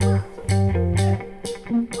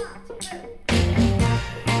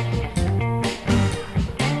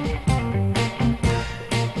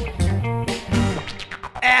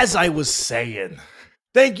as I was saying,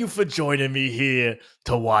 thank you for joining me here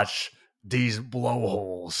to watch these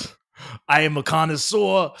blowholes. I am a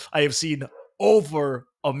connoisseur. I have seen over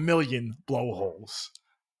 1 million blowholes.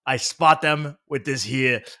 I spot them with this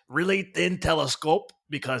here really thin telescope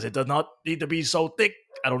because it does not need to be so thick.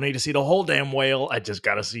 I don't need to see the whole damn whale. I just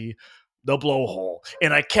gotta see the blowhole.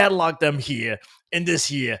 And I catalog them here in this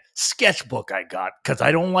here sketchbook I got because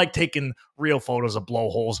I don't like taking real photos of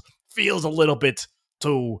blowholes. Feels a little bit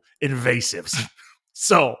too invasive.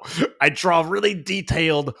 So I draw really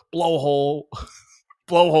detailed blowhole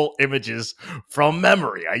images from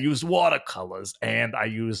memory. I use watercolors and I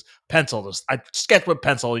use pencil. I sketch with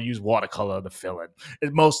pencil and use watercolor to fill it.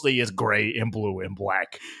 It mostly is gray and blue and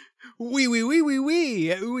black. Oui.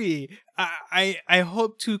 I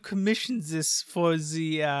hope to commission this for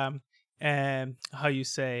the how you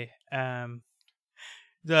say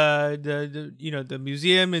the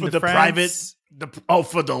museum in for the France.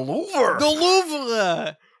 For the Louvre. The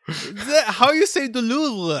Louvre. How you say the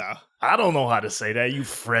Louvre? I don't know how to say that. You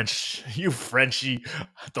Frenchy.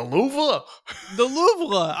 The Louvre? The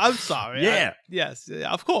Louvre. I'm sorry. Yeah. Yes,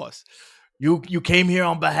 of course. You came here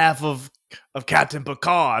on behalf of Captain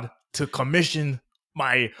Picard to commission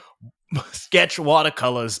my sketch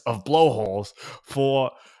watercolors of blowholes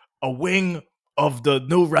for a wing of the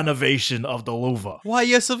new renovation of the Louvre. Why,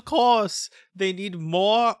 yes, of course. They need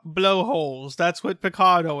more blowholes. That's what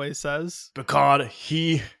Picard always says. Picard,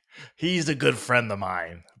 he's a good friend of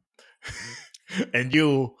mine. And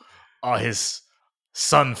you are his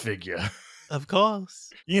son figure. Of course.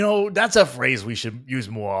 You know, that's a phrase we should use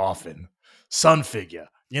more often. Son figure.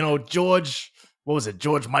 You know, George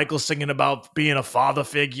Michael singing about being a father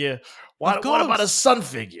figure? What about a son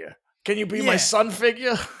figure? Can you be my son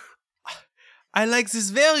figure? I like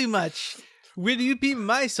this very much. Will you be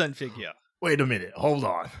my son figure? Wait a minute. Hold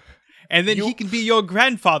on. And then he can be your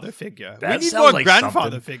grandfather figure. We need sounds more like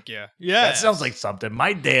grandfather something. figure. Yeah. That sounds like something.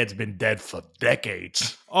 My dad's been dead for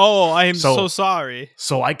decades. Oh, I am so sorry.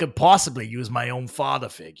 So I could possibly use my own father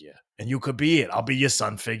figure. And you could be it. I'll be your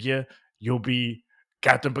son figure. You'll be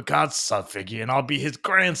Captain Picard's son figure. And I'll be his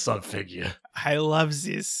grandson figure. I love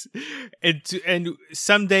this. And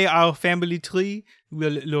someday our family tree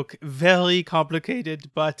will look very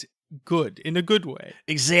complicated, but good, in a good way.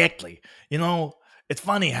 Exactly. You know, it's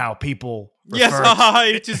funny how people Yes,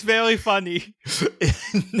 it is very funny.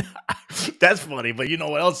 That's funny, but you know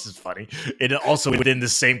what else is funny? It also within the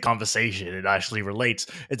same conversation, it actually relates,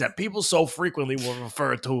 is that people so frequently will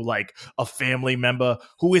refer to like a family member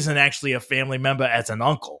who isn't actually a family member as an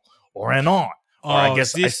uncle or an aunt. Or I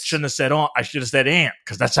guess I shouldn't have said aunt, I should have said aunt,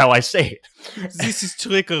 because that's how I say it. This is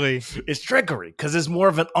trickery. It's trickery, because it's more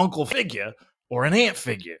of an uncle figure or an aunt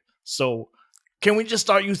figure. So can we just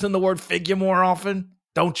start using the word figure more often?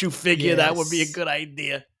 Don't you figure that would be a good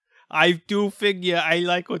idea? I do figure. I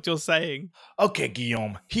like what you're saying. Okay,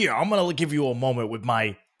 Guillaume. Here, I'm going to give you a moment with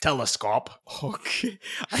my telescope. Okay.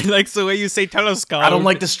 I like the way you say telescope. I don't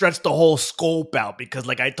like to stretch the whole scope out because,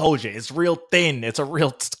 like I told you, it's real thin. It's a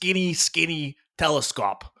real skinny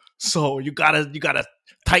telescope. So you gotta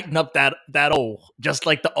tighten up that O, just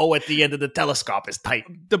like the O at the end of the telescope is tight.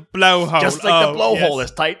 The blowhole. Just like the blowhole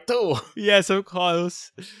is tight too. Yes, of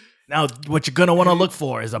course. Now, what you're gonna want to look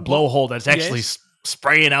for is a blowhole that's actually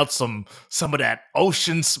spraying out some of that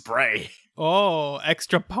ocean spray. Oh,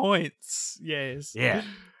 extra points. Yes. Yeah.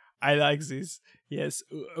 I like this. Yes.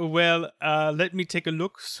 Well, let me take a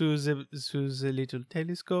look through the little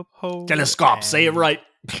telescope hole. Telescope. Say it right.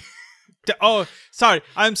 Oh, sorry.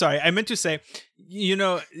 I'm sorry. I meant to say, you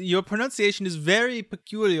know, your pronunciation is very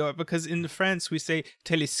peculiar because in France we say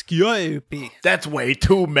telescope. That's way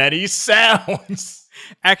too many sounds.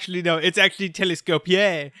 Actually, no. It's actually telescope.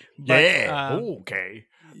 Yeah. Okay.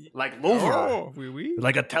 Like Louvre. Oh, oui.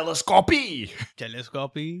 Like a telescopy.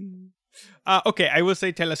 Telescopy. Okay, I will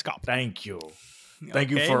say telescope. Thank you.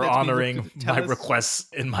 Thank you for honoring my requests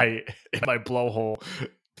in my blowhole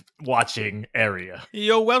watching area.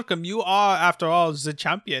 You're welcome. You are, after all, the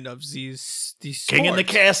champion of these King in the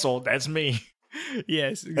castle. That's me.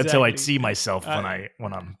 Yes, exactly. That's how I see myself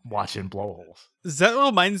when I'm watching blowholes. That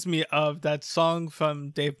reminds me of that song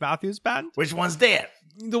from Dave Matthews Band. Which one's that?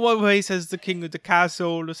 The one where he says the king of the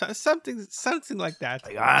castle or something like that.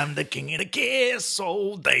 Like, I'm the king of the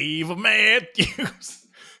castle, Dave Matthews.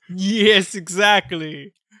 Yes,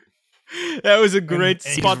 exactly. That was a great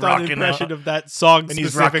spot-on impression of that song. And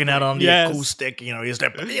he's rocking out on the acoustic. You know, he's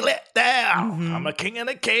like, feel it down. Mm-hmm. I'm a king of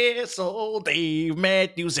the castle, Dave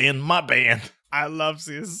Matthews in my band. I love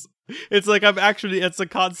this. It's like it's a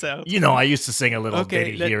concept. You know, I used to sing a little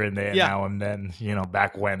ditty here and there now and then, you know,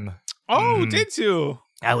 back when. Oh, did you?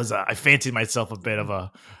 I fancied myself a bit of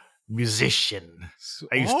a musician.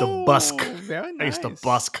 I used to busk. Very nice. I used to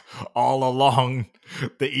busk all along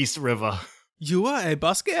the East River. You are a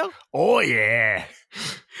busker? Oh, yeah.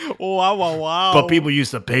 Wow. But people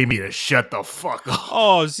used to pay me to shut the fuck up.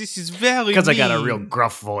 Oh, this is very Because I got a real mean.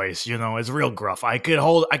 gruff voice, it's real gruff. I can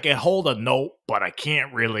hold a note, but I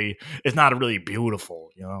can't really. It's not really beautiful,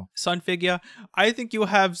 Sun figure, I think you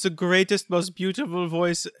have the greatest, most beautiful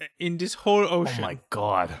voice in this whole ocean. Oh my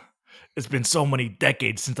god, it's been so many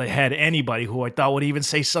decades since I had anybody who I thought would even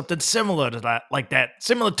say something similar to that,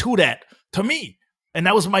 similar to that, to me. And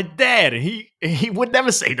that was my dad, and he would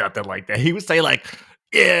never say nothing like that. He would say like,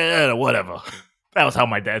 yeah, whatever. That was how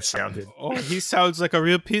my dad sounded. Oh, he sounds like a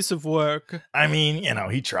real piece of work. I mean,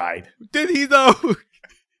 he tried. Did he though?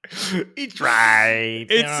 He tried.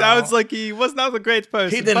 It sounds like he was not a great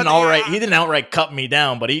person. He didn't outright cut me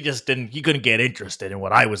down, but he couldn't get interested in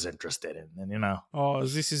what I was interested in, and Oh,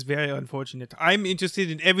 this is very unfortunate. I'm interested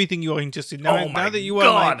in everything you are interested in. Now, oh my now that you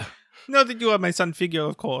god. now that you are my son figure,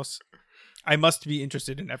 of course, I must be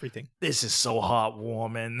interested in everything. This is so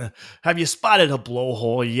heartwarming. Have you spotted a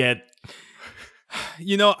blowhole yet?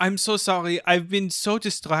 I'm so sorry. I've been so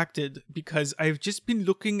distracted because I've just been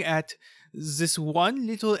looking at this one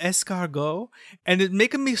little escargot, and it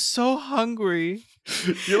making me so hungry.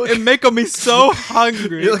 It making me so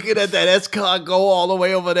hungry. You're looking at that escargot all the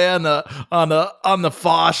way over there on the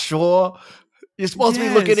far shore. You're supposed to be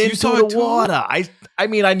looking you into saw the it too? water. I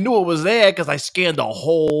mean, I knew it was there because I scanned the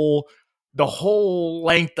whole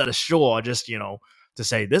length of the shore, just to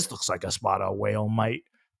say this looks like a spot a whale might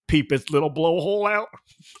peep its little blowhole out.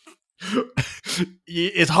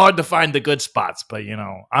 It's hard to find the good spots, but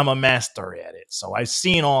I'm a master at it, so I've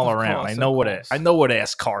seen all Of around. course, I know where the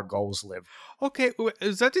escargots live. Okay,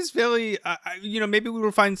 that is very. Maybe we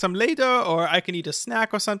will find some later, or I can eat a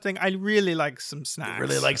snack or something. I really like some snacks. You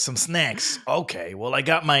really like some snacks? Okay, well I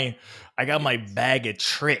got my bag of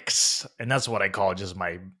tricks, and that's what I call just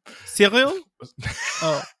my cereal.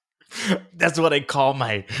 Oh, that's what I call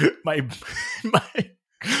my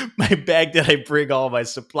bag that I bring all my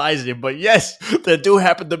supplies in. But yes, there do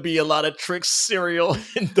happen to be a lot of Trix cereal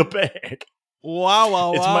in the bag.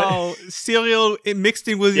 Wow. Cereal mixed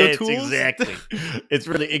in with your tools? Exactly.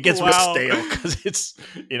 It gets real stale because it's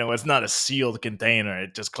not a sealed container.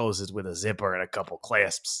 It just closes with a zipper and a couple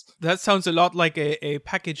clasps. That sounds a lot like a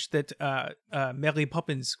package that Mary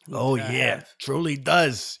Poppins would have. Truly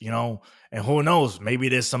does. And who knows, maybe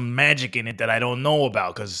there's some magic in it that I don't know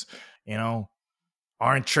about because,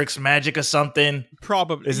 aren't tricks magic or something?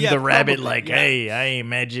 Probably. Isn't the rabbit like, hey, I ain't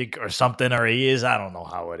magic or something, or he is? I don't know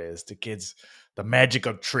how it is. The kids, the magic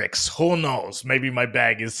of tricks. Who knows? Maybe my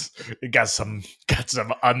bag it got some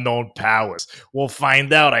unknown powers. We'll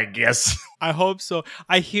find out, I guess. I hope so.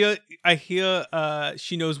 I hear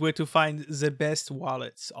she knows where to find the best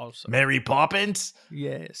wallets also. Mary Poppins?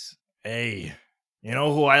 Yes. Hey, you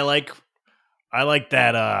know who I like? I like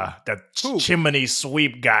that chimney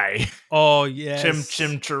sweep guy. Oh yes,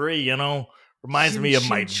 Chimchurri. Reminds me of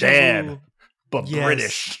my dad, but yes.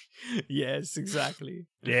 British. Yes, exactly.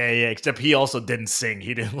 Yeah. Except he also didn't sing.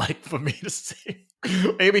 He didn't like for me to sing.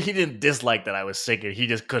 Maybe he didn't dislike that I was singing. He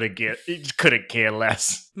just couldn't care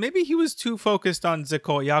less. Maybe he was too focused on the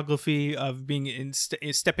choreography of being in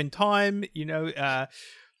step in time.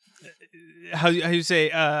 How you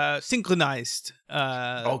say synchronized.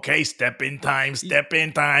 Okay, step in time.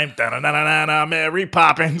 Da-da-da-da-da, Mary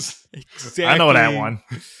Poppins. Exactly. I know that one.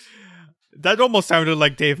 That almost sounded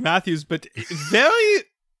like Dave Matthews, but very,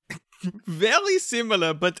 very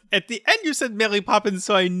similar. But at the end, you said Mary Poppins,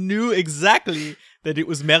 so I knew exactly that it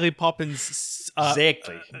was Mary Poppins.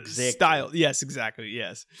 Exactly. Style. Yes, exactly.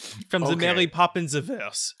 Yes, from the Mary Poppins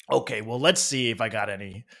verse. Okay, well, let's see if I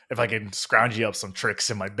can scrounge you up some tricks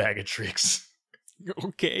in my bag of tricks.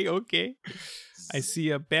 Okay. I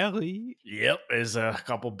see a berry. Yep, there's a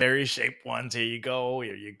couple berry-shaped ones. Here you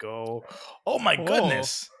go. Oh my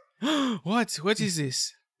goodness. What is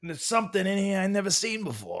this? There's something in here I never seen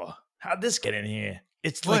before. How'd this get in here?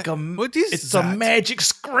 It's what is it's that? a magic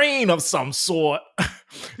screen of some sort.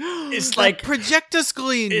 It's like projector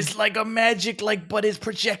screen. It's like a magic, but it's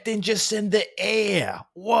projecting just in the air.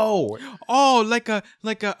 Whoa. Oh, like a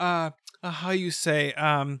how you say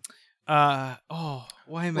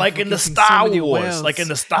why am I like in the Star Wars? Wells? Like in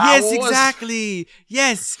the Star Wars? Yes, exactly.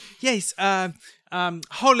 Yes.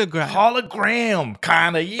 Hologram,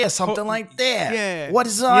 kind of. Yeah, something like that. Yeah. What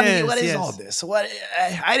is on here? What is all this? What?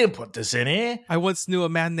 I didn't put this in here. I once knew a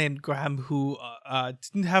man named Graham who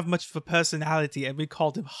didn't have much of a personality, and we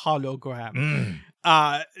called him Hologram.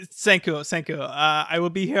 Thank you. I will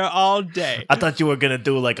be here all day. I thought you were gonna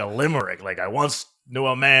do like a limerick. Like I once knew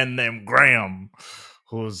a man named Graham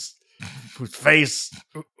whose whose face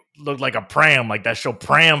looked like a pram, like that show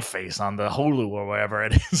Pram Face on the Hulu or whatever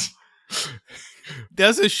it is.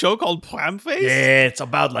 There's a show called Pram Face? Yeah, it's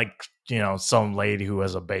about like, some lady who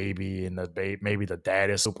has a baby and maybe the dad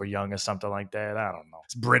is super young or something like that. I don't know.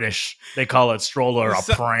 It's British. They call it stroller a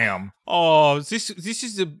pram. Oh, this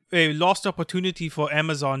is a lost opportunity for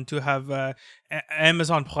Amazon to have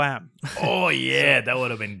Amazon Prime. Oh yeah, that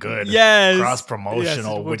would have been good. Yes, cross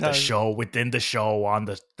promotional yes, with the show, within the show on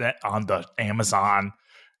the Amazon.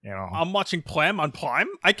 I'm watching Prime on Prime.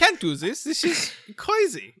 I can't do this. This is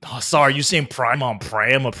crazy. Oh, sorry, you saying Prime on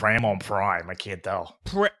Prime or Prime on Prime? I can't tell.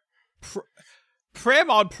 Prime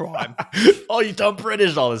on Prime. Oh, you talk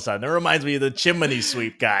British all of a sudden. That reminds me of the chimney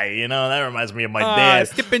sweep guy. That reminds me of my dad.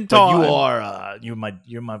 Skipping but time. you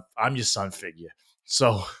are I'm your son figure.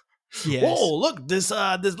 So, yes. Whoa, look, this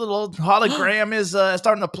little hologram is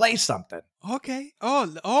starting to play something. Okay.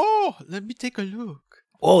 Oh, let me take a look.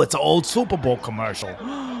 Oh, it's an old Super Bowl commercial.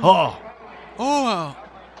 Oh, Mr.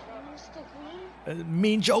 Green?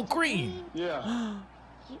 Mean Joe Green. Yeah.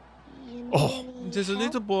 Oh. There's a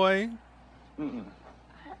little boy.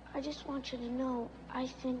 I just want you to know, I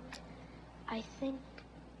think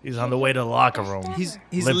He's on the way to the locker room. He's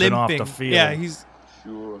limping limping off the field. Yeah, he's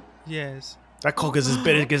Sure. yes. That Coke is as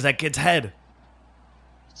big as that kid's head.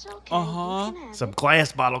 it's okay. Uh-huh. You can have Some it.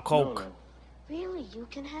 glass bottle Coke. No, no. Really, you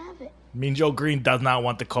can have it. Mean Joe Green does not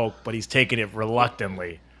want the Coke, but he's taking it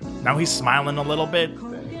reluctantly. Now he's smiling a little bit.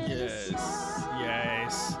 Yes.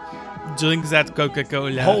 Drink that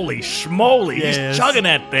Coca-Cola. Holy schmoly, Yes. he's chugging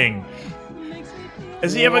that thing.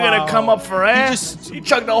 Is he ever gonna come up for air? He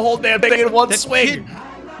chugged the whole damn thing in one That swing. kid-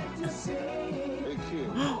 Hey, kid.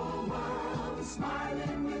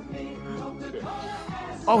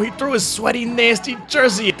 Oh, he threw his sweaty, nasty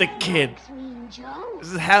jersey at the kid. Green Joe.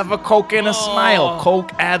 This is have a Coke and a smile.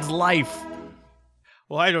 Coke adds life.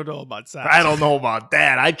 Well, I don't know about that. I don't know about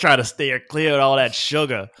that. I try to stay clear of all that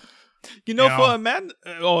sugar. You know, You for know? a man.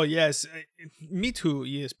 Oh yes, me too.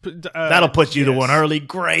 Yes. That'll put you to yes. an early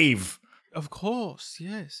grave. Of course,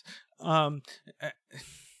 yes.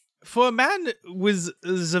 For a man with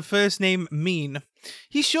the first name Mean,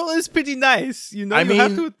 he sure is pretty nice. You have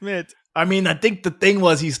mean- to admit. I mean, I think the thing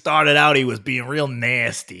was he started out, he was being real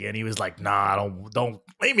nasty, and he was like, nah, don't,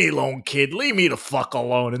 leave me alone, kid. Leave me the fuck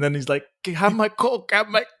alone. And then he's like, have my Coke, have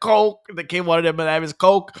my Coke. And the kid wanted him to have his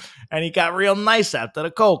Coke, and he got real nice after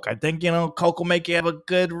the Coke. I think, Coke will make you have a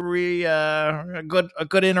good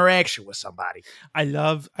interaction with somebody. I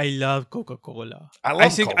love Coca-Cola. I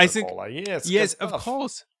love Coca-Cola. Yes, Yes, of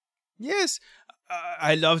course. Yes.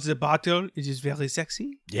 I love the bottle. It is very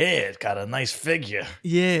sexy. Yeah, it's got a nice figure.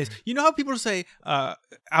 Yes. You know how people say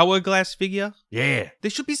hourglass figure? Yeah. They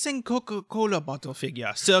should be saying Coca-Cola bottle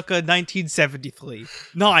figure, circa 1973.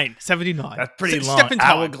 79. That's pretty Step long. in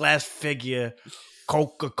time. Hourglass figure,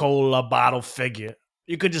 Coca-Cola bottle figure.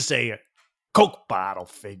 You could just say Coke bottle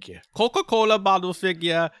figure. Coca-Cola bottle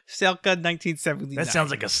figure, circa 1979. That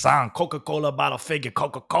sounds like a song. Coca-Cola bottle figure.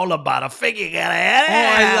 Coca-Cola bottle figure. Oh,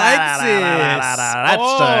 I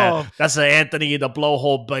like this. That's the Anthony the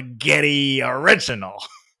Blowhole Spaghetti original.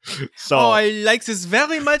 So Oh, I like this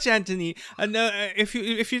very much, Anthony. And if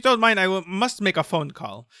you don't mind, must make a phone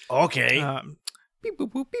call. okay. Beep,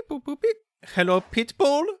 boop, boop, beep, boop, boop, beep. Hello,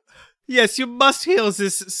 Pitbull. Yes, you must hear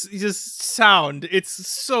this sound. It's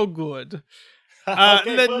so good.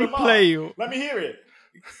 Okay, let put me 'em on. play you. Let me hear it.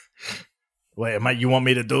 Wait, you want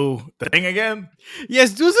me to do the thing again?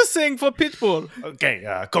 Yes, do the thing for Pitbull. Okay,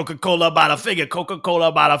 Coca-Cola bottle figure,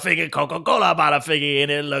 Coca-Cola bottle figure, Coca-Cola bottle figure,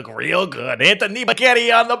 and it look real good. Anthony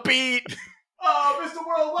Spaghetti on the beat. Oh, Mr.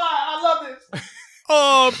 Worldwide, I love this.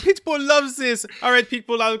 Oh, Pitbull loves this. All right,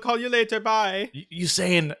 Pitbull, I'll call you later. Bye. You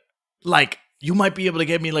saying, like, you might be able to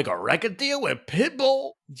get me, like, a record deal with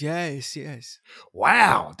Pitbull? Yes.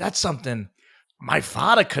 Wow, that's something my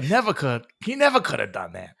father never could have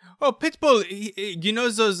done that. Oh, Pitbull, you know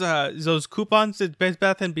those coupons at Bed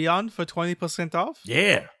Bath & Beyond for 20% off?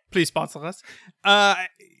 Yeah. Please sponsor us.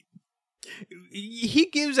 He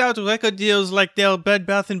gives out record deals like they're Bed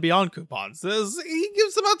Bath & Beyond coupons. He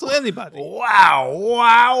gives them out to anybody.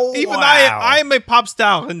 Wow. Even wow. I'm a pop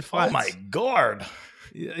star in Oh France. my God.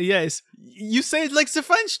 Yes. You say it like the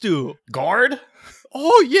French do. Guard?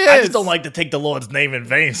 Oh, yes. I just don't like to take the Lord's name in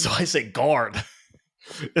vain, so I say guard.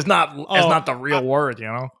 It's not the real word, you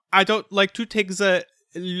know? I don't like to take the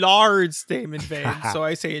Lord's name in vain, so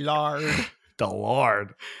I say lard. The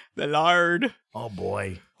Lord. The lard. Oh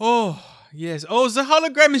boy. Oh, yes. Oh, the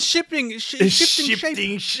hologram is shifting shape.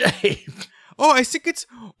 Shifting shape. Oh, I think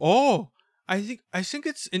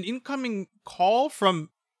it's an incoming call from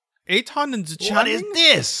Aton and the What is Channing?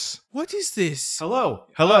 this? What is this? Hello.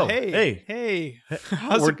 Oh, Hey. Hey.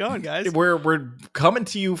 How's We're- it going, guys? We're coming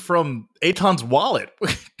to you from Aton's wallet.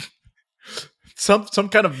 some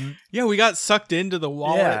kind of Yeah, we got sucked into the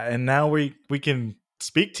wallet. yeah, and now we can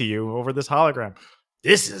speak to you over this hologram.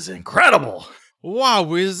 This is incredible. Wow,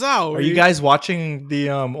 we're out. Are you guys watching the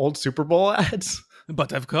old Super Bowl ads?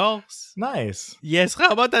 But of course. Nice. Yes,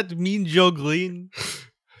 how about that mean Joe Green?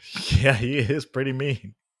 Yeah, he is pretty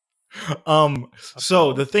mean.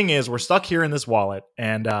 So the thing is, we're stuck here in this wallet,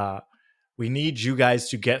 and we need you guys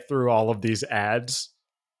to get through all of these ads,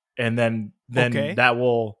 and then Okay. that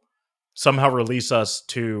will somehow release us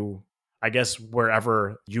to, I guess,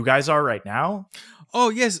 wherever you guys are right now. Oh,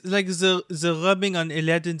 yes, like the rubbing on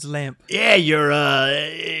Aladdin's lamp. Yeah,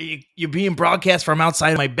 you're being broadcast from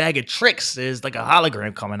outside my bag of tricks. There's like a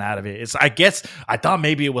hologram coming out of it. I thought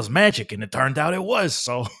maybe it was magic, and it turned out it was.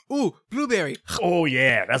 So, Ooh, blueberry. oh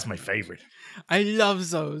yeah, that's my favorite. I love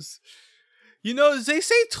those. You know, they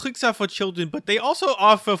say tricks are for children, but they also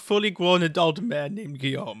offer fully grown adult man named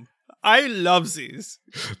Guillaume. I love these.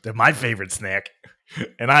 They're my favorite snack,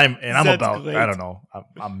 and I'm That's about great. I don't know.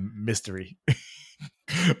 I'm mystery.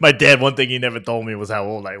 My dad, one thing he never told me was how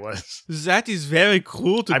old I was. That is very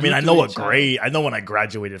cruel to I do mean, I to know a what child. grade. I know when I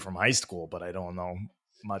graduated from high school, but I don't know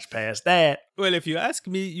much past that. Well, if you ask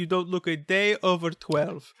me, you don't look a day over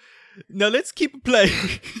 12. Now let's keep playing.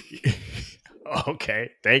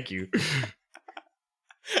 Okay, thank you.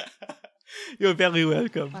 You're very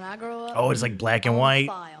welcome. When I grow up, Oh, it's like black and on white.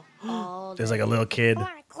 file all There's day. like a little kid. I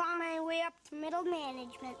want to claw my way up to middle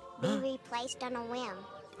management. Be replaced on a whim.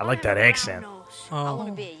 I like that accent. I want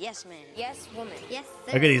to Oh, be a yes man, yes woman, Yes,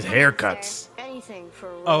 sir. Look at these haircuts. anything for.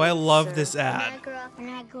 oh, I raise, love sir. this ad. When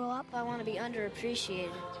I grow up, I want to be underappreciated.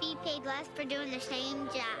 be paid less for doing the same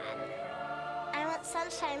job. I want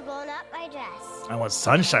sunshine blown up my dress. I want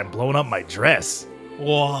sunshine blowing up my dress.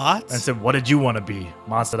 what? I said, what did you want to be?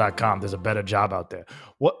 Monster.com. There's a better job out there.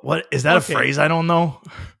 What is that Okay. a phrase I don't know?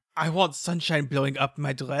 I want sunshine blowing up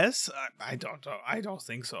my dress? I don't know. I don't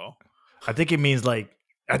think so. I think it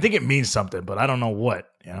means something, but I don't know what,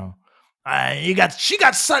 you know. She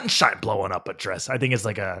got sunshine blowing up her dress. I think it's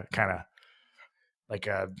like a kind of like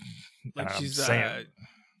a Like I'm she's saying-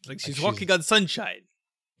 she's she's- walking on sunshine.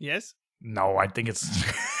 Yes? no, I think it's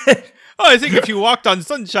Oh, I think if you walked on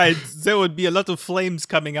sunshine, there would be a lot of flames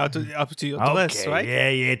coming out up to your dress, okay. right?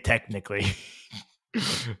 Yeah, technically.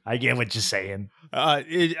 I get what you're saying.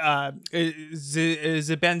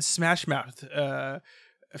 The band Smash Mouth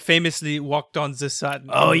famously walked on the sun.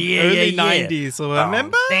 Oh, in yeah, early yeah, yeah. 90s.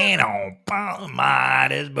 Remember? Might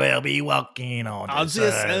as well be walking on On the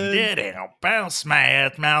the sun.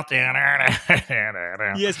 Smash mouth.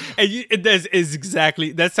 Yes, and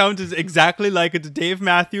that sounds exactly like the Dave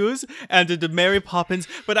Matthews and the Mary Poppins.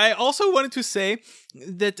 But I also wanted to say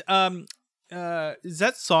that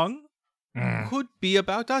that song could be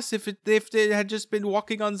about us if they had just been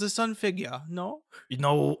walking on the sun figure. No, You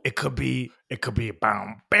know, it could be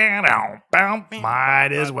boom, bam, bam.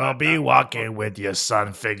 Might as well be walking with your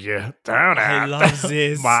sun figure. Down I love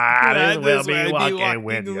this. Might as Might well as be well walking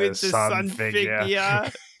with your the sun figure.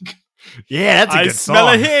 Yeah, that's a I good smell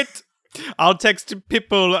song. a hit. I'll text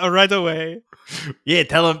people right away. Yeah,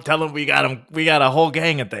 tell him we got him. We got a whole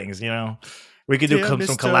gang of things. You know, we could do Dear some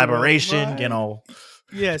Mr. collaboration. Worldwide. You know.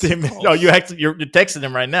 Yes. Damn it. of No, course. you're texting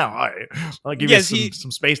him right now. All right, I'll give Yes, you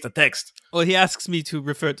some space to text. Well, he asks me to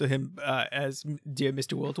refer to him as Dear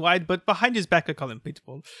Mr. Worldwide, but behind his back I call him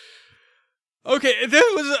Pitbull. Okay, there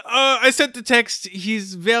was I sent the text.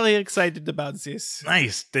 He's very excited about this.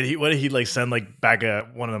 Nice. What did he like send like back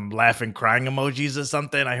one of them laughing crying emojis or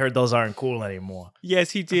something? I heard those aren't cool anymore.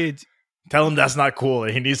 Yes, he did. Tell him that's not cool.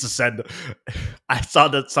 He needs to send. I saw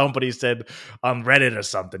that somebody said on Reddit or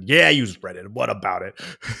something. Yeah, I use Reddit. What about it?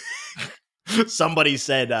 Somebody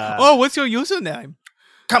said, Oh, what's your username?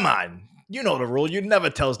 "Come on, you know the rule. You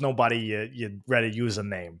never tells nobody your Reddit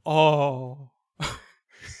username. Oh.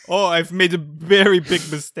 Oh, I've made a very big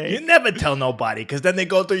You mistake. never tell nobody because then they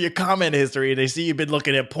go through your comment history and they see you've been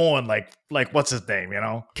looking at porn. Like what's his name? You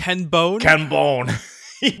know, Ken Bone? Ken Bone."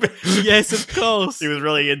 Yes, of course. He was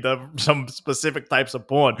really into some specific types of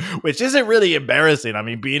porn, which isn't really embarrassing. I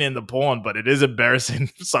mean, being into porn, but it is embarrassing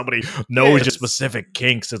if somebody knows your Yes. specific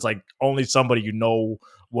kinks. It's like only somebody you know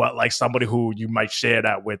what, like somebody who you might share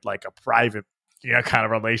that with, like a private, kind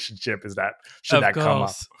of relationship. Is that should Of that come up?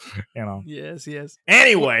 course. You know. Yes, yes.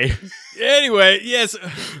 Anyway, Anyway, yes.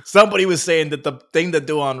 somebody was saying that the thing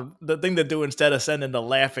to do instead of sending the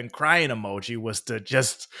laughing crying emoji was to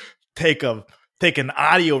just take an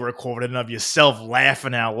audio recording of yourself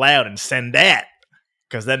laughing out loud and send that.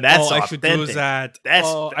 Because then that's I authentic. should do that. That's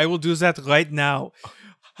I will do that right now.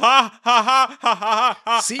 Ha ha ha ha ha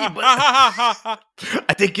ha. See, ha, but- ha, ha, ha,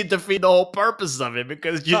 I think you defeat the whole purpose of it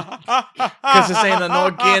because ha. this ain't an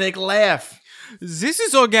organic laugh. This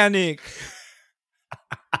is organic.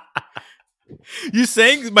 You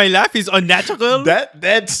saying my laugh is unnatural?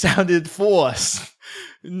 That sounded forced.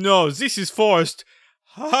 No, this is forced.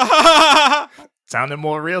 That Sounded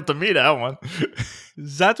more real to me, that one.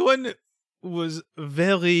 one was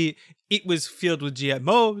very. It was filled with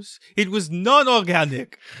GMOs. It was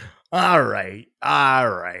non-organic. All right.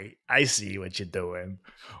 I see what you're doing.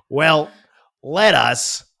 Well, let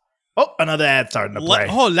us. Oh, another ad starting to play.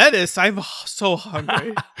 Lettuce! I'm so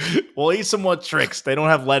hungry. We'll eat some more tricks. They don't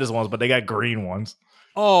have lettuce ones, but they got green ones.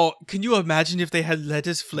 Oh, can you imagine if they had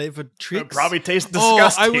lettuce flavored It tricks? probably tastes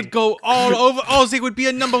disgusting. Oh, I would go all over. Oh, they would be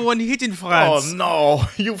a #1 hit in France. Oh no,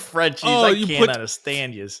 you Frenchies! Oh, I you can't put-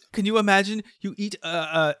 understand you. Can you imagine you eat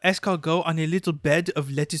escargot on a little bed of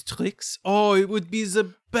lettuce tricks? Oh, it would be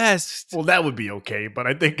the best. Well, that would be okay, but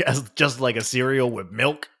I think as just like a cereal with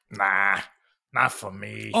milk, nah, not for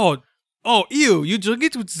me. Oh, ew! You drink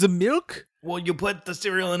it with the milk? Well, you put the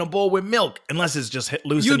cereal in a bowl with milk, unless it's just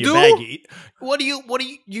loose You in your do? baggie. What do you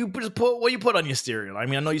just put? What do you put on your cereal? I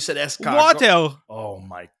mean, I know you said escargot. Water. Oh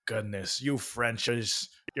my goodness, you Frenches,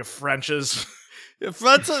 you Frenches,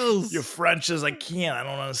 Pretzels. you Frenches. I can't. I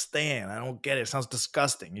don't understand. I don't get it. It sounds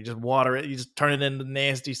disgusting. You just water it. You just turn it into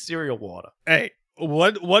nasty cereal water. Hey,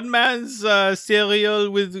 one man's cereal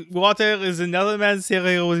with water is another man's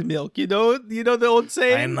cereal with milk. You know the old I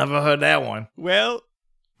saying. never heard that one. Well,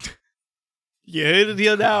 you heard it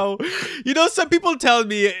here now. You know, some people tell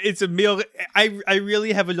me it's a meal. I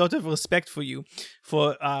really have a lot of respect for you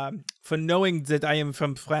for knowing that I am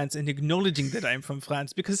from France and acknowledging that I am from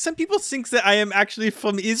France, because some people think that I am actually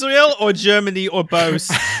from Israel or Germany or both.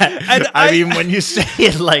 And I mean, when you say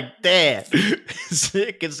it like that,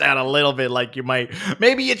 it can sound a little bit like you might.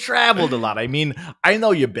 Maybe you traveled a lot. I mean, I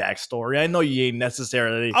know your backstory. I know you ain't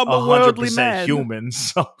necessarily I'm a worldly 100% man. human.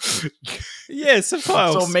 So, yes, of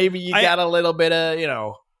course. so maybe you got a little bit of,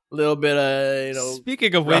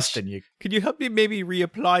 Speaking of rust which, in you. can you help me maybe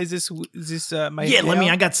reapply this my Yeah, let me.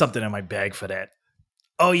 hair? I got something in my bag for that.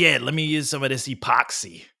 Oh yeah, let me use some of this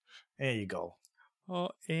epoxy. There you go. Oh,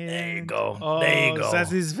 There you and- go. Oh, There you go.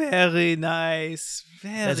 That is very nice.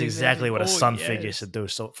 That's exactly what a son figure should do.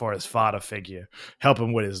 So for his father figure, help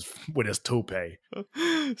him with his toupee.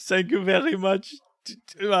 Thank you very much.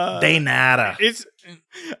 De nada. It's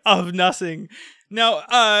of nothing. Now,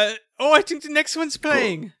 I think the next one's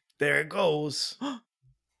playing. There it goes.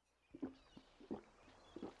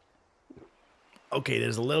 Okay,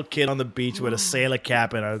 there's a little kid on the beach with a sailor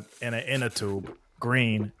cap and a inner tube,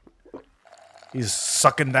 green. He's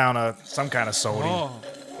sucking down some kind of soda. Oh,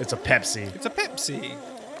 It's a Pepsi. it's a Pepsi.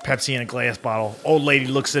 Pepsi in a glass bottle. Old lady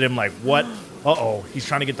looks at him like, what? Uh-oh, he's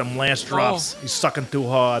trying to get them last drops. He's sucking too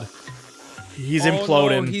hard. He's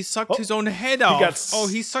imploding. No, he sucked Oh, his own head off. got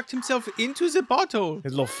He sucked himself into the bottle.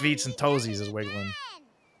 His little feet and toesies is wiggling.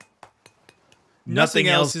 Nothing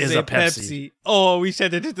else is a Pepsi. Oh, we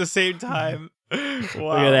said it at the same time. Wow.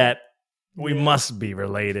 Look at that. We Yeah. must be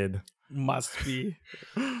related. Must be.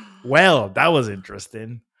 Well, that was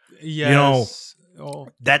interesting. Yes. Oh.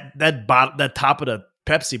 That top of the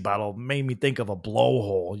Pepsi bottle made me think of a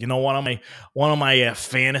blowhole. You know, one of my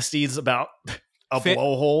fantasies about a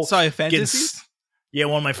blowhole. Sorry, getting fantasies? one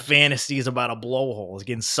of my fantasies about a blowhole is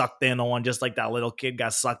getting sucked into one, just like that little kid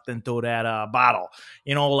got sucked into that bottle.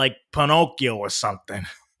 You know, like Pinocchio or something.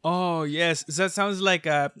 Oh yes, that sounds like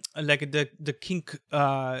the kink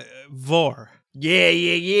vor.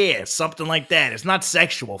 Yeah, something like that. It's not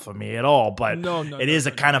sexual for me at all, but No, it is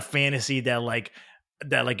a kind of fantasy that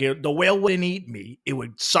the whale wouldn't eat me. It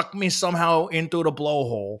would suck me somehow into the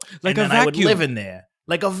blowhole, Like and a then I would vacuum. live in there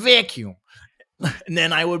like a vacuum. And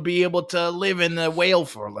then I would be able to live in the whale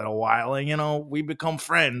for a little while, and we become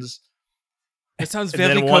friends. It sounds And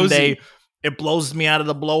very then cozy. one day it blows me out of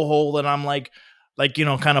the blowhole, and I'm like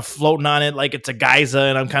kind of floating on it like it's a geyser,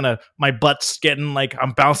 and I'm kind of, my butt's getting like,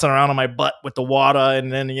 I'm bouncing around on my butt with the water,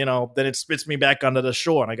 and then then it spits me back under the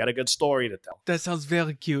shore, and I got a good story to tell. That sounds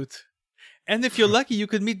very cute. And if you're lucky, you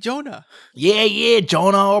could meet Jonah. Yeah,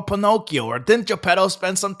 Jonah or Pinocchio, or didn't Geppetto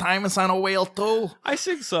spend some time inside a whale too? I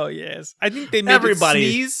think so. Yes, I think they made Everybody-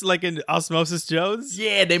 it sneeze like in Osmosis Jones.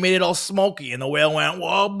 Yeah, they made it all smoky, and the whale went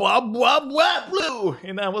whoop whoop whoop whoop blue,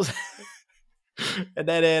 and that was, and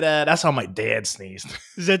then that's how my dad sneezed.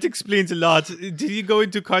 That explains a lot. Did he go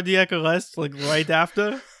into cardiac arrest like right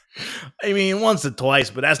after? I mean, once or twice,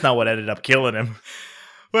 but that's not what ended up killing him.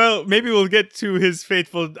 Well, maybe we'll get to his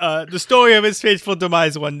fateful, the story of his fateful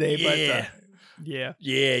demise one day. Yeah. Yeah.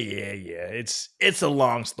 Yeah. It's a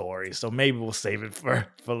long story, so maybe we'll save it for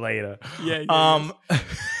later. Yeah.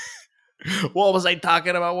 What was I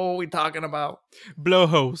talking about? What were we talking about?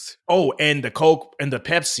 Blowholes. Oh, and the Coke and the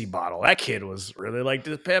Pepsi bottle. That kid was really like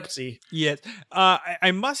the Pepsi. Yes.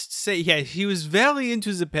 I must say, yeah, he was very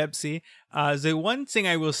into the Pepsi. The one thing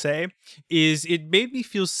I will say is it made me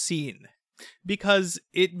feel seen because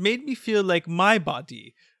it made me feel like my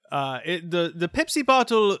body. The Pepsi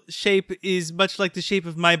bottle shape is much like the shape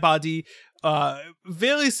of my body.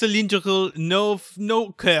 Very cylindrical, no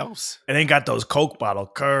curves. It ain't got those Coke bottle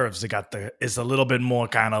curves. It's a little bit more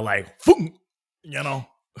kind of like, you know,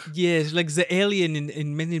 Yes, like the alien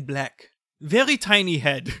in Men in Black. Very tiny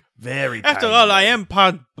head. very. After tiny. all, I am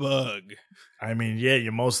part bug. I mean, yeah,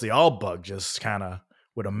 you're mostly all bug, just kind of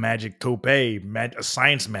with a magic toupee, a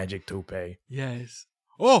science magic toupee. Yes.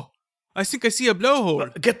 Oh, I think I see a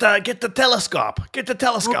blowhole. Get the telescope. Get the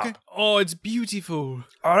telescope. Okay. Oh, it's beautiful.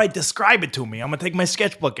 All right, describe it to me. I'm gonna take my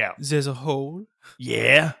sketchbook out. There's a hole.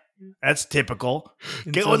 Yeah, that's typical.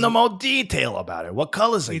 And Get so into more detail about it. What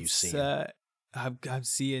colors are you seeing? I'm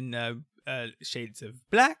seeing shades of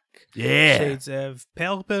black. Yeah, Shades of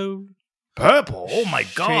purple. purple. Oh my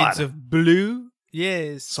god. Shades of blue.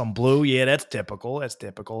 Yes. Some blue. Yeah, that's typical.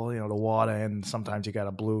 You know, the water, and sometimes you got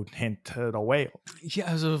a blue hint to the whale.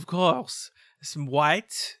 Yes, of course. Some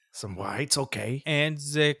white Some whites. Okay. and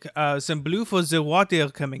some blue for the water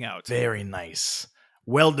coming out. Very nice.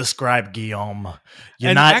 Well described, Guillaume.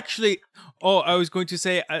 And actually, I was going to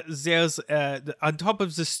say, there's on top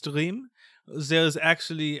of the stream, there's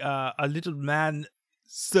actually a little man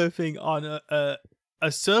surfing on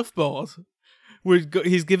a surfboard.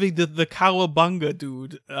 He's giving the cowabunga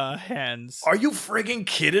dude hands. Are you friggin'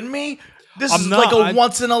 kidding me? This I'm is not. like a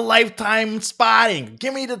once in a lifetime spotting.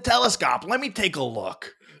 Give me the telescope. Let me take a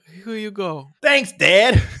look. Here you go. Thanks,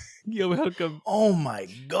 Dad. You're welcome. Oh my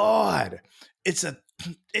god. It's a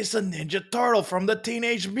Ninja Turtle from the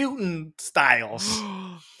Teenage Mutant styles.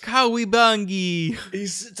 Cowabungi.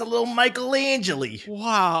 It's a little Michelangelo.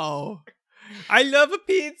 Wow. I love a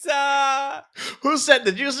pizza. Who said?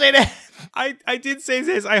 Did you say that? I did say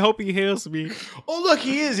this. I hope he hears me. Oh look,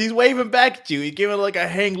 he is. He's waving back at you. He's giving like a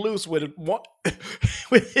hang loose with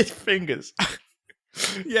with his fingers.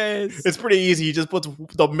 Yes. It's pretty easy. He just puts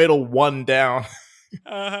the middle one down.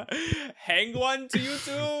 Hang one to you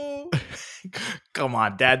too. Come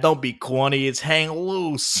on, Dad. Don't be corny. It's hang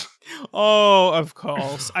loose. Oh, of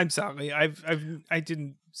course. I'm sorry. I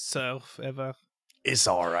didn't surf ever. It's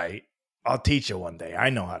all right. I'll teach you one day.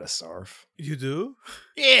 I know how to surf. You do?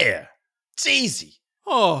 Yeah, it's easy.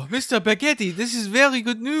 Oh, Mr. Baghetti, this is very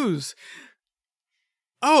good news.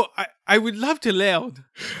 Oh, I would love to learn.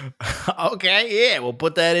 Okay, yeah, we'll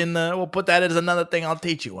put that in. We'll put that as another thing I'll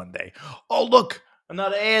teach you one day. Oh, look,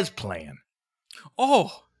 another ad's playing.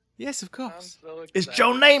 Oh, yes, of course. It's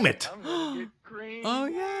Joe Namath. Oh,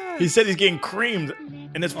 yeah. He said he's getting creamed,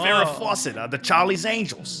 and it's Farrah Fawcett, the Charlie's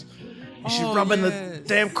Angels. And she's rubbing the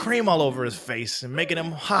damn cream all over his face and making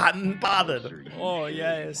him hot and bothered. Oh,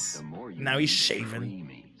 yes. Now he's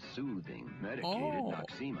shaving. Oh.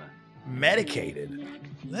 Medicated.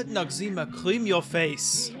 Let Noxzema cream your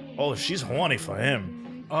face. Oh, she's horny for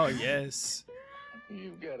him. Oh, yes.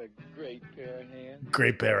 You've got a great pair of hands.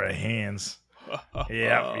 Great pair of hands.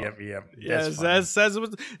 Yep. Yes,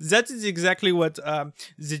 funny. that is exactly what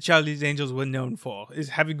the Charlie's Angels were known for, is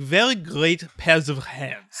having very great pairs of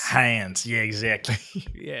hands. Hands, yeah, exactly.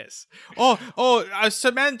 Yes.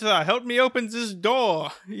 Samantha, help me open this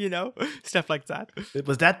door. You know, stuff like that.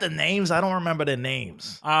 Was that the names? I don't remember the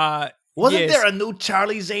names. Wasn't Wasn't there a new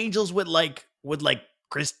Charlie's Angels with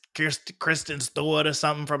Kristen Stewart or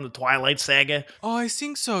something from the Twilight Saga? Oh, I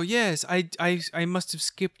think so. Yes, I must have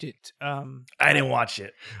skipped it. I didn't watch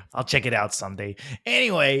it. I'll check it out someday.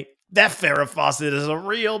 Anyway, that Farrah Fawcett is a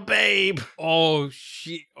real babe. Oh,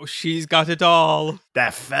 she's got it all.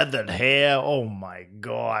 That feathered hair. Oh my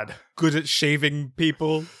god. Good at shaving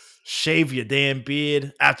people. Shave your damn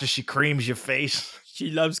beard after she creams your face.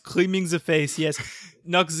 She loves creaming the face. Yes,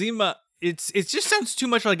 Noxzema. It just sounds too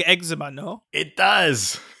much like eczema, no? It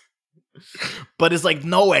does. But it's like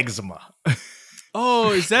no eczema.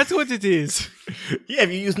 Oh, is that what it is? Yeah, if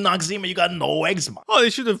you use Noxzema, you got no eczema. Oh,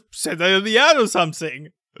 they should have said that in the ad or something.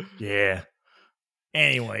 Yeah.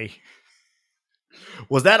 Anyway.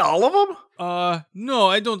 Was that all of them? No,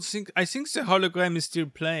 I don't think. I think the hologram is still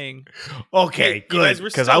playing. Okay, You good. guys were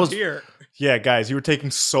Because still I was here. Yeah, guys, you were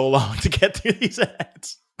taking so long to get through these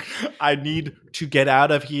ads. I need to get out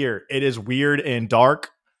of here. It is weird and dark.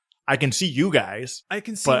 I can see you guys. I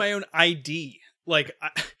can see but- my own ID. Like,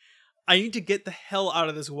 I need to get the hell out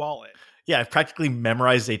of this wallet. Yeah, I've practically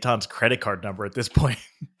memorized Zaytan's credit card number at this point.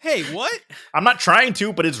 Hey, what? I'm not trying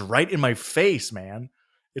to, but it's right in my face, man.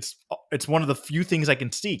 It's one of the few things I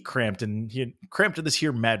can see cramped in this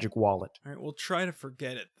here magic wallet. All right, we'll try to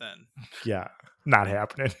forget it then. Yeah, not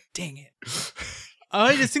happening. Dang it. Oh,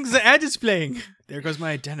 I just think the ad is playing. There goes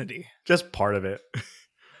my identity. Just part of it.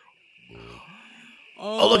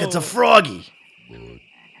 Oh, Look, it's a froggy.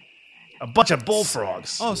 A bunch of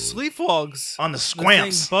bullfrogs. Oh, sleep frogs. On the They're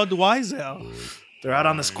saying squamps. Budweiser. They're out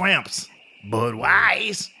on the squamps.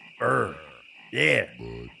 Budweiser. Yeah.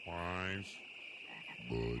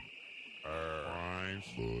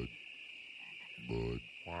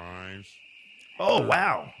 Oh,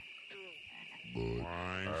 wow.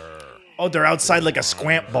 Oh, they're outside like a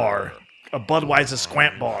squamp bar. A Budweiser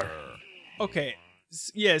squamp bar. Okay.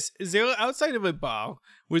 Yes, they're outside of a bar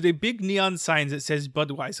with a big neon sign that says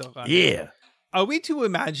Budweiser on it. Yeah. Are we to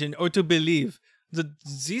imagine or to believe that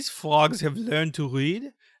these frogs have learned to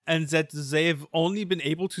read and that they have only been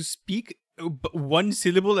able to speak one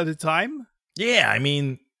syllable at a time? Yeah, I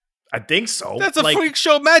mean, I think so. That's a freak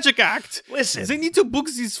show magic act. Listen, They need to book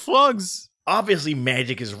these frogs. obviously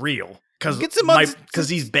magic is real. Get them on Because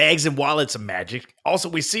these bags and wallets are magic. Also,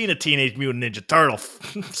 we seen a Teenage Mutant Ninja Turtle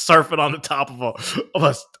surfing on the top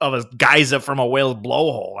of a geyser from a whale's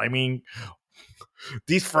blowhole. I mean,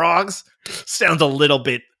 these frogs sound a little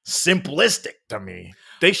bit simplistic to me.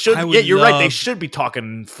 They should. I would Yeah, you're right. They love- should be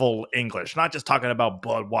talking full English, not just talking about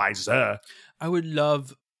Budweiser. I would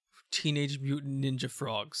love Teenage Mutant Ninja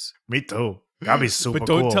Frogs. Me too. That'd be super But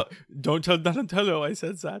don't cool. don't tell Donatello I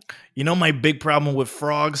said that. You know my big problem with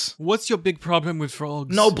frogs? What's your big problem with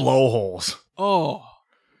frogs? No blowholes. Oh,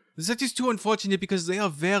 that is too unfortunate because they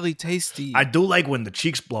are very tasty. I do like when the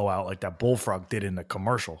cheeks blow out like that bullfrog did in the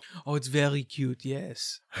commercial. Oh, it's very cute.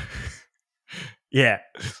 Yes. Yeah.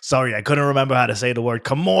 Sorry, I couldn't remember how to say the word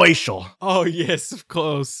commercial. Oh yes, of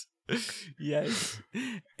course. Yes.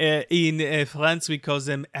 In France, we call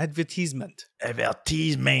them advertisement.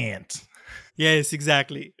 Advertisement. Yes,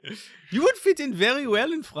 exactly. You would fit in very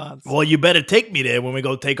well in France. Well, you better take me there when we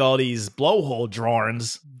go take all these blowhole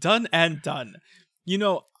drawings. Done and done. You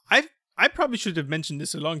know, I probably should have mentioned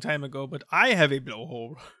this a long time ago, but I have a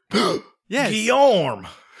blowhole. Yes. Guillaume,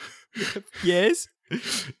 Yes.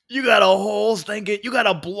 you got a hole thinking you got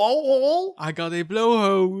a blowhole? I got a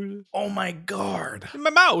blowhole Oh my god. in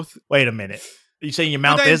my mouth. Wait a minute. Are you saying your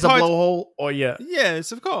mouth But is a I'm part- blowhole or yeah,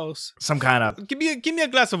 Yes, of course. some kind of Give me a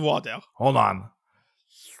glass of water. hold on.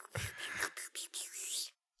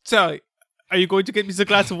 Sorry. Are you going to get me the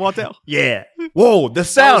glass of water? Yeah. Whoa, the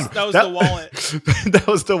sound. That was the wallet. That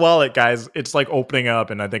was the wallet, guys. It's like opening up,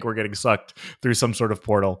 and I think we're getting sucked through some sort of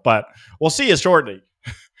portal. But we'll see you shortly.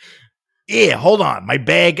 Yeah, hold on. My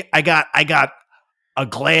bag. I got a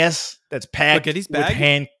glass that's packed Spaghetti's with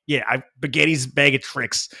bag? Spaghetti's bag of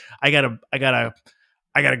tricks. I got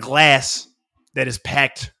a glass that is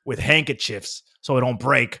packed with handkerchiefs so it don't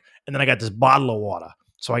break, and then I got this bottle of water.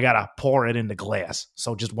 So I gotta pour it in the glass.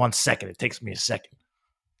 So just 1 second. It takes me a second.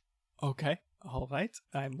 Okay. All right.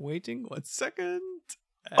 I'm waiting 1 second.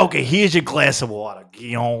 Okay, here's your glass of water,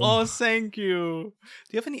 Guillaume. Oh, thank you.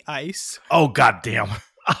 Do you have any ice? Oh, goddamn.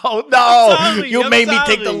 Oh, no. sorry, You I'm made me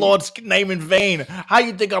take the sorry. Lord's name in vain. How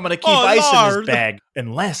you think I'm going to keep Oh, ice in Lord. this bag?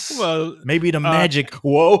 Unless Well, maybe the magic.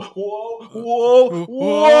 Whoa, whoa, whoa,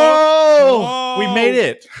 whoa. Whoa. We made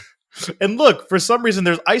it. And look, for some reason,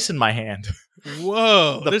 there's ice in my hand.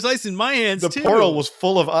 whoa. The- There's ice in my hands The too. portal was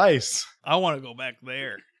full of ice. I want to go back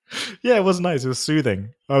there. Yeah, it was nice. It was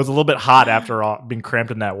soothing. I was a little bit hot after all, being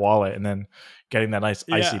cramped in that wallet and then getting that nice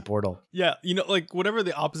icy Yeah. portal. Yeah, you know, like whatever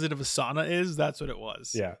the opposite of a sauna is, that's what it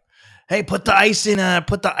was. Yeah. Hey, put the ice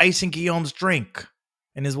in Guillaume's drink,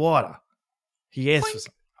 in his water. He asked for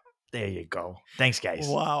some. There you go. Thanks, guys.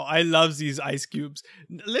 Wow, I love these ice cubes.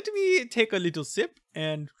 Let me take a little sip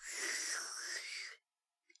and.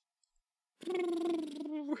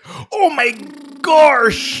 Oh my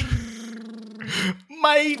gosh!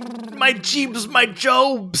 My Jeebs, my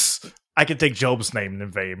Jobs. I can take Job's name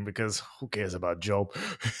in vain because who cares about Job?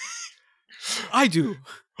 I do.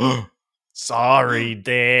 Sorry,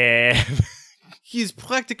 Dad. He's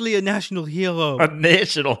practically a national hero. A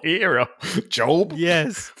national hero. Job?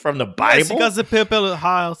 Yes. From the Yes, Bible? he got the purple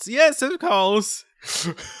heart. Yes, of course.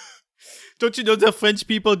 Don't you know the French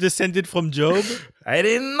people descended from Job? I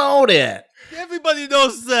didn't know that. Everybody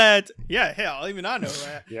knows that. Yeah, hell, even I know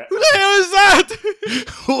that. Yeah. Who the hell is that?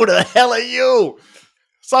 Who the hell are you?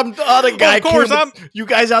 Some other guy. Of course, came with you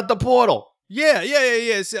guys out the portal. Yeah.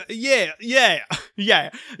 Yeah,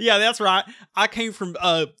 that's right. I came from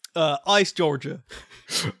Ice, Georgia.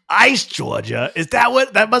 Ice, Georgia? Is that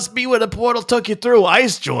what? That must be where the portal took you through,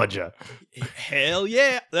 Ice, Georgia. Hell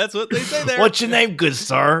yeah, that's what they say there. What's your name, good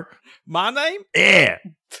sir? My name? Yeah.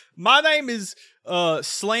 My name is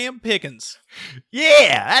Slam Pickens.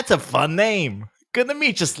 Yeah, that's a fun name. Good to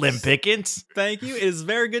meet you, Slim Pickens. Thank you. It is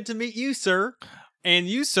very good to meet you, sir. And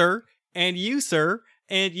you, sir. And you, sir.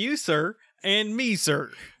 And you, sir. And me,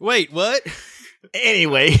 sir. Wait, what?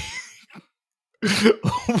 Anyway,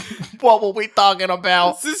 what were we talking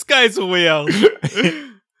about? This guy's weird.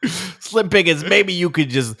 Slim Pickens, maybe you could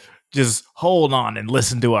just hold on and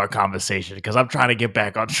listen to our conversation because I'm trying to get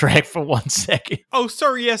back on track for 1 second. Oh,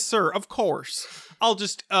 sir, yes, sir. Of course. I'll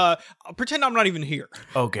just pretend I'm not even here.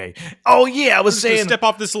 Okay. Oh yeah, I was Just gonna saying. step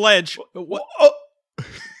off this ledge. What?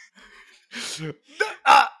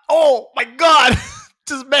 Oh my God!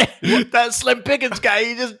 This man, that Slim Pickens guy,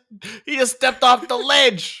 he just stepped off the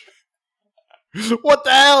ledge. What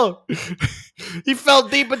the hell? He fell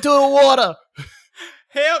deep into the water.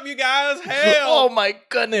 Help, you guys! Help! Oh my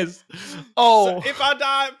goodness! Oh, So if I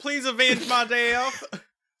die, please avenge my death.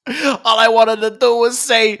 all I wanted to do was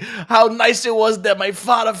say how nice it was that my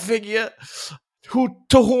father figure, to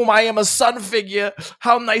whom I am a son figure,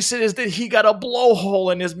 how nice it is that he got a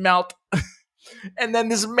blowhole in his mouth. And then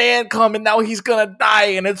this man come and now he's gonna die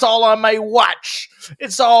and it's all on my watch.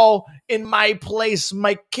 It's all in my place,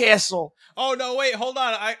 my castle. Oh no! Wait, hold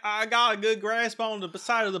on. I got a good grasp on the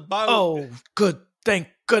side of the boat. Oh, good. Thank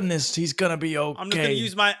goodness he's gonna be okay. I'm just gonna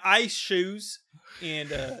use my ice shoes and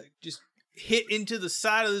just hit into the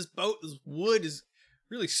side of this boat. This wood is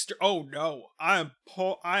really. Oh no! I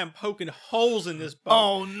am poking holes in this boat.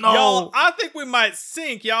 Oh no! Y'all, I think we might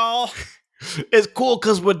sink, y'all. It's cool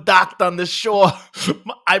because we're docked on the shore.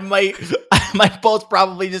 My boat's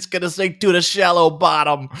probably just gonna sink to the shallow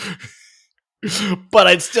bottom. But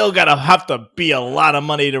I'd still gotta have to be a lot of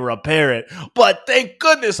money to repair it. But thank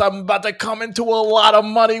goodness I'm about to come into a lot of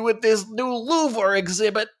money with this new Louvre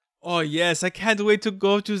exhibit. Oh yes, I can't wait to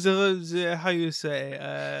go to the how you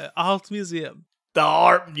say art museum. The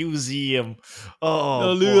art museum.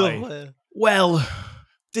 Oh, The boy. Louvre. Well,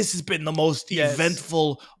 this has been the most Yes.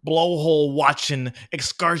 eventful blowhole watching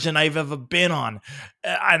excursion I've ever been on.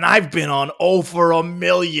 And I've been on over 1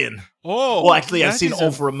 million. Oh, Well, actually, I've that seen is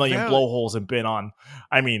over 1 million very- blowholes and been on,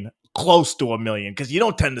 close to 1 million, because you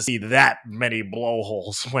don't tend to see that many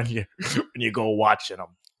blowholes when you go watching them.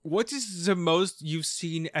 What is the most you've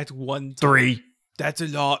seen at one time? 3. That's a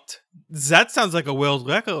lot. That sounds like a world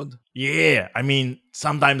record. Yeah,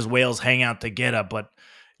 sometimes whales hang out together, but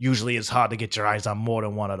usually it's hard to get your eyes on more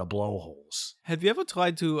than one of the blowholes. Have you ever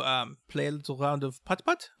tried to play a little round of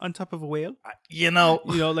putt-putt on top of a whale? You know,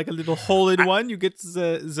 You know, like a little hole in one. You get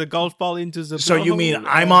the golf ball into the. so you blowhole mean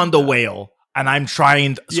I'm and, on the whale and I'm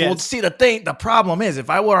trying to, so Yes. see the problem is if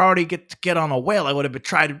I were already get on a whale, I would have been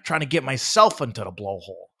trying to get myself into the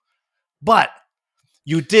blowhole. But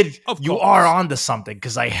you Of you course. are onto something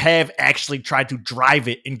because I have actually tried to drive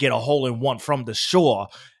it and get a hole in one from the shore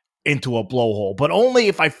into a blowhole, but only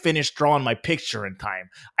if I finish drawing my picture in time.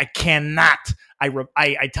 I cannot. I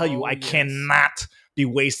tell you, Oh, I yes. cannot be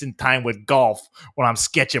wasting time with golf when I'm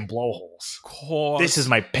sketching blowholes. Of course. This is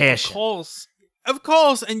my Of passion.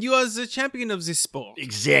 course, and you are the champion of this sport.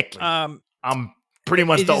 Exactly. Um, I'm pretty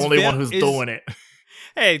much it the is only ve- one who's is- doing it.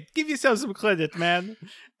 hey, give yourself some credit, man.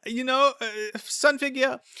 You know, sun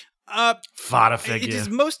figure. Fodder It figure. is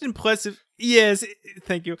most impressive. Yes,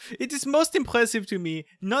 thank you. It is most impressive to me,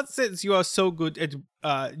 not that you are so good at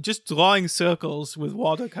just drawing circles with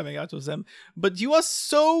water coming out of them, but you are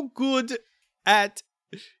so good at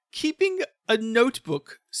keeping a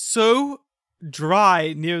notebook so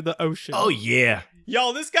dry near the ocean. Oh yeah.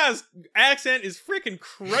 Y'all, this guy's accent is freaking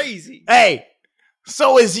crazy. Hey,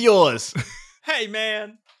 so is yours. Hey,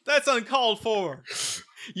 man, that's uncalled for.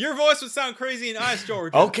 Your voice would sound crazy in Ice,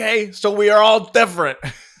 Georgia. Okay, so we are all different.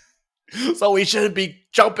 So we shouldn't be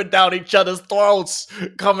jumping down each other's throats,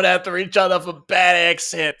 coming after each other for bad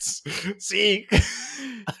accents. See?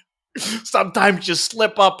 Sometimes you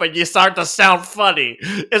slip up and you start to sound funny.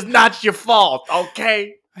 It's not your fault,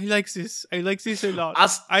 okay? I like this. I like this a lot.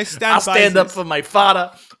 I'll I stand I'll stand by up this. for my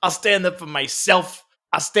father. I'll stand up for myself.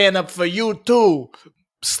 I'll stand up for you too,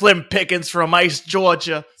 Slim Pickens from Ice,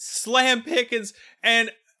 Georgia. Slam Pickens.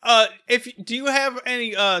 And do you have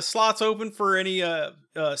any slots open for any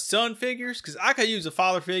son figures? Because I could use a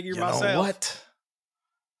father figure You myself. know what?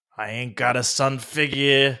 I ain't got a son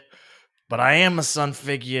figure, but I am a son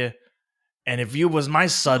figure. And if you was my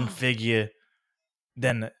son figure,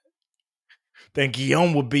 then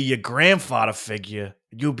Guillaume would be your grandfather figure.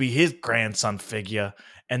 You'd be his grandson figure.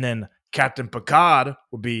 And then Captain Picard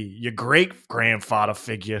would be your great grandfather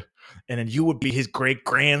figure, and then you would be his great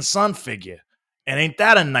grandson figure. And ain't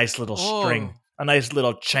that a nice little string? A nice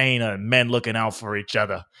little chain of men looking out for each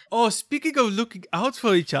other. Oh, speaking of looking out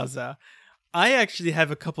for each other, I actually have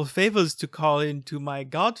a couple favors to call in to my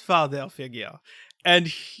godfather figure.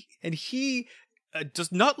 And he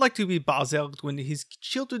does not like to be bothered when his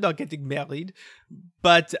children are getting married,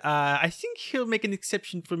 but I think he'll make an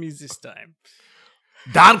exception for me this time.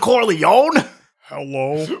 Don Corleone?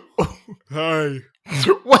 Hello. Hey.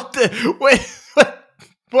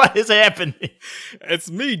 What is happening? It's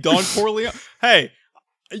me, Don Corleone. Hey,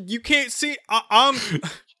 you can't see.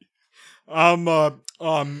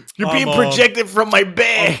 You're being projected from my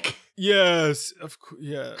back. Yes, of course.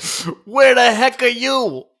 Yeah. Where the heck are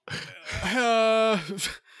you?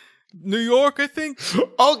 New York, I think.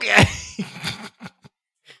 Okay.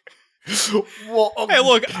 Well, okay. Hey,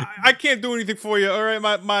 look, I can't do anything for you. All right,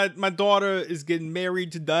 my daughter is getting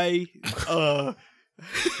married today.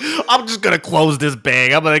 I'm just gonna close this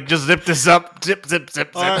bag. I'm gonna just zip this up. Zip.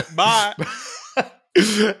 All right, bye.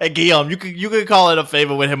 Hey, Guillaume, you can call it a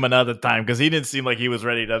favor with him another time because he didn't seem like he was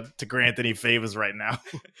ready to grant any favors right now.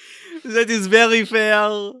 That is very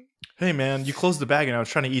fair. Hey, man, you closed the bag and I was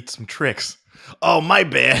trying to eat some tricks. Oh, my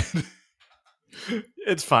bad.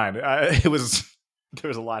 It's fine. There was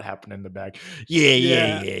a lot happening in the bag.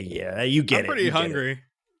 Yeah. You get I'm it. pretty you get hungry. it.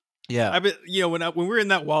 Yeah. I bet when we were in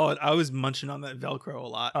that wallet, I was munching on that Velcro a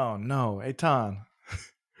lot. Oh, no. Eitan.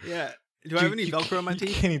 Yeah. Do I have any Velcro on my You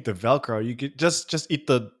teeth? can't eat the Velcro. You could just eat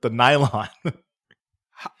the nylon.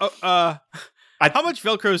 How much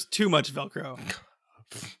Velcro is too much Velcro?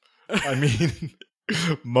 I mean,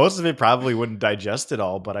 most of it probably wouldn't digest it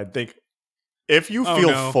all, but I think if you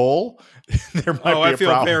feel full, there might be a problem. I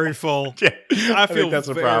feel very full. Yeah, I feel think that's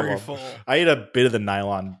a very problem. full. I ate a bit of the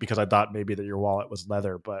nylon because I thought maybe that your wallet was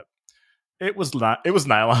leather, but it was not. It was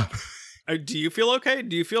nylon. Do you feel okay?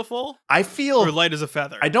 Do you feel full? I feel Or light as a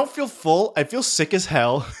feather? I don't feel full. I feel sick as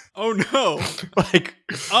hell. Oh no!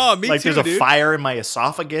 Me like too. there's a dude. fire in my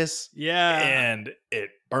esophagus. Yeah. And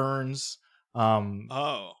it burns.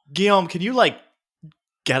 Oh. Guillaume, can you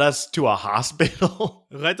get us to a hospital?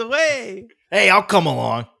 Right away. Hey, I'll come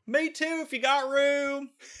along. Me too. If you got room.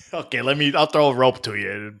 Okay, I'll throw a rope to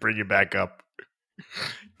you and bring you back up.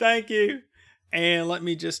 Thank you. And let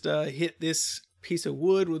me just hit this piece of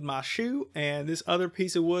wood with my shoe and this other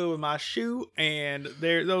piece of wood with my shoe, and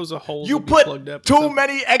those are holes. You will be put plugged up too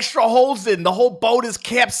many extra holes in. The whole boat is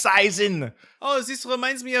capsizing. Oh, this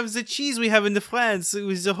reminds me of the cheese we have in the France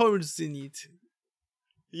with the holes in it.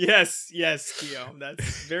 Yes, Guillaume.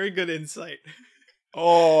 That's very good insight.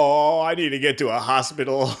 Oh, I need to get to a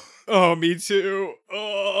hospital. Oh, me too.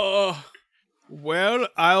 Oh. Well,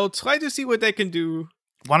 I'll try to see what I can do.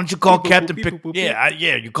 Why don't you call Beep, boop, Captain boop, Picard? boop, boop,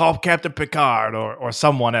 Yeah, you call Captain Picard or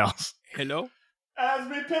someone else. Hello?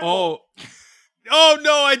 Asby Pimple. Oh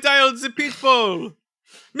no, I dialed the people.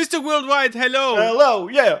 Mr. Worldwide, hello. Hello,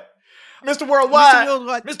 yeah. Mr. Worldwide. Mr.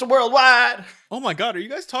 Worldwide. Mr. Worldwide. Oh my god, are you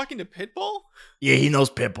guys talking to Pitbull? Yeah, he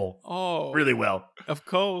knows Pitbull Oh. really well. Of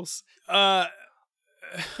course.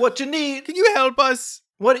 What you need? Can you help us?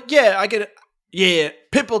 What? Yeah, I get it. Yeah,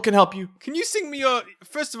 Pitbull can help you. Can you sing me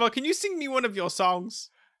first of all, can you sing me one of your songs?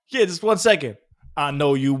 Yeah, just 1 second. I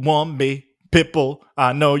know you want me, Pitbull.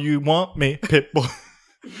 I know you want me, Pitbull.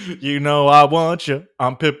 You know I want you.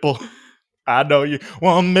 I'm Pitbull. I know you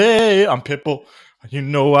want me. I'm Pitbull. You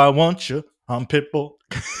know I want you. I'm Pitbull.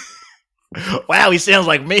 Wow, he sounds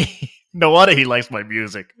like me. No wonder he likes my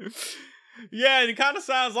music. Yeah, and it kind of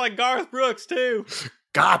sounds like Garth Brooks too.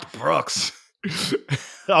 Garth Brooks.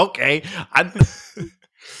 Okay.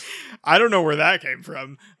 I don't know where that came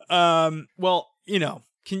from. Well,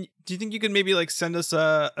 do you think you could maybe send us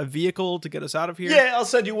a vehicle to get us out of here? Yeah, I'll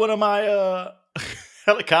send you one of my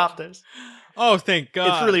helicopters. Oh, thank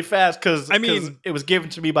God. It's really fast because it was given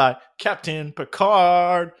to me by Captain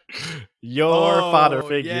Picard, your father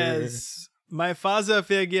figure. Yes, my father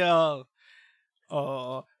figure.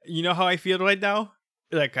 Oh, you know how I feel right now?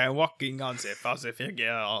 Like I'm walking on the father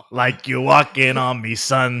figure. Like you're walking on me,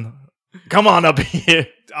 son. Come on up here.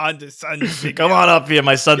 On the sun figure. Come on up here,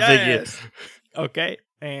 my son figure. Okay,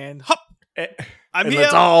 and hop. I'm and here.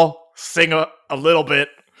 let's all sing a little bit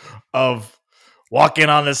of Walking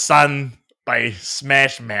on the Sun by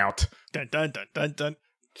Smash Mouth. Dun dun dun dun dun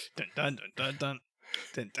dun dun dun dun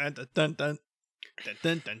dun dun dun dun dun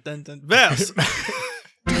dun dun dun dun. Verse.